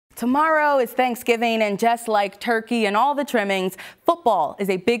Tomorrow is Thanksgiving, and just like turkey and all the trimmings, football is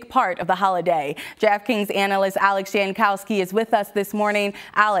a big part of the holiday. DraftKings analyst Alex Jankowski is with us this morning.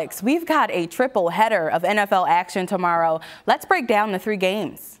 Alex, we've got a triple header of NFL action tomorrow. Let's break down the 3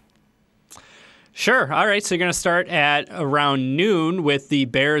 games. Sure. All right. So you're going to start at around noon with the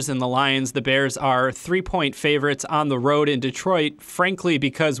Bears and the Lions. The Bears are 3-point favorites on the road in Detroit, frankly,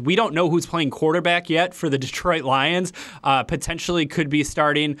 because we don't know who's playing quarterback yet for the Detroit Lions. Potentially could be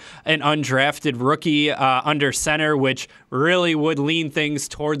starting an undrafted rookie under center, which really would lean things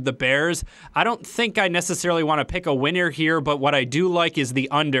toward the Bears. I don't think I necessarily want to pick a winner here, but what I do like is the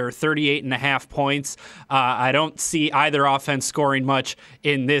under 38.5 points. I don't see either offense scoring much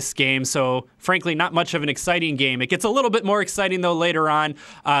in this game. So frankly, not much of an exciting game. It gets a little bit more exciting, though, later on.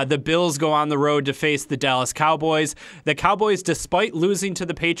 The Bills go on the road to face the Dallas Cowboys. The Cowboys, despite losing to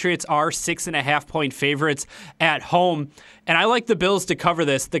the Patriots, are 6.5-point favorites at home. And I like the Bills to cover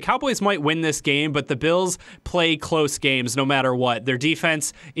this. The Cowboys might win this game, but the Bills play close games no matter what. Their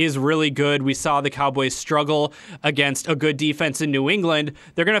defense is really good. We saw the Cowboys struggle against a good defense in New England.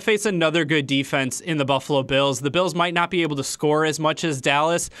 They're going to face another good defense in the Buffalo Bills. The Bills might not be able to score as much as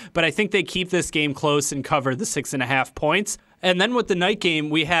Dallas, but I think they keep this game close and cover the 6.5 points. And then with the night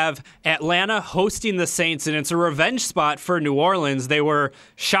game, we have Atlanta hosting the Saints, and it's a revenge spot for New Orleans. They were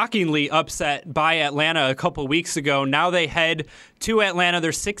shockingly upset by Atlanta a couple weeks ago. Now they head to Atlanta.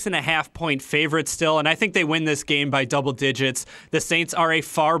 They're 6.5-point favorites still, and I think they win this game by double digits. The Saints are a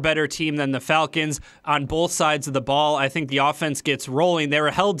far better team than the Falcons on both sides of the ball. I think the offense gets rolling. They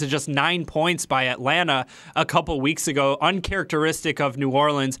were held to just 9 points by Atlanta a couple weeks ago, uncharacteristic of New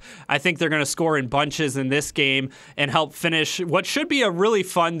Orleans. I think they're going to score in bunches in this game and help finish what should be a really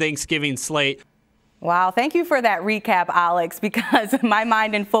fun Thanksgiving slate. Wow, thank you for that recap, Alex, because my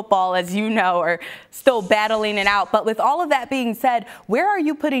mind in football, as you know, are still battling it out. But with all of that being said, where are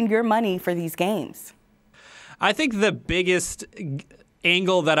you putting your money for these games? I think the biggest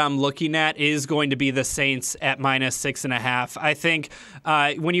angle that I'm looking at is going to be the Saints at -6.5. I think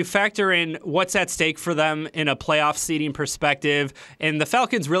when you factor in what's at stake for them in a playoff seeding perspective, and the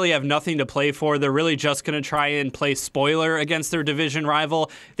Falcons really have nothing to play for. They're really just going to try and play spoiler against their division rival.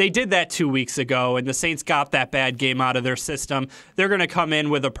 They did that 2 weeks ago, and the Saints got that bad game out of their system. They're going to come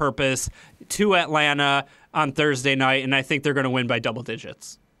in with a purpose to Atlanta on Thursday night, and I think they're going to win by double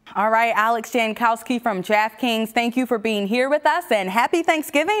digits. All right, Alex Jankowski from DraftKings, thank you for being here with us, and happy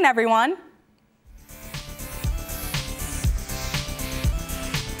Thanksgiving, everyone.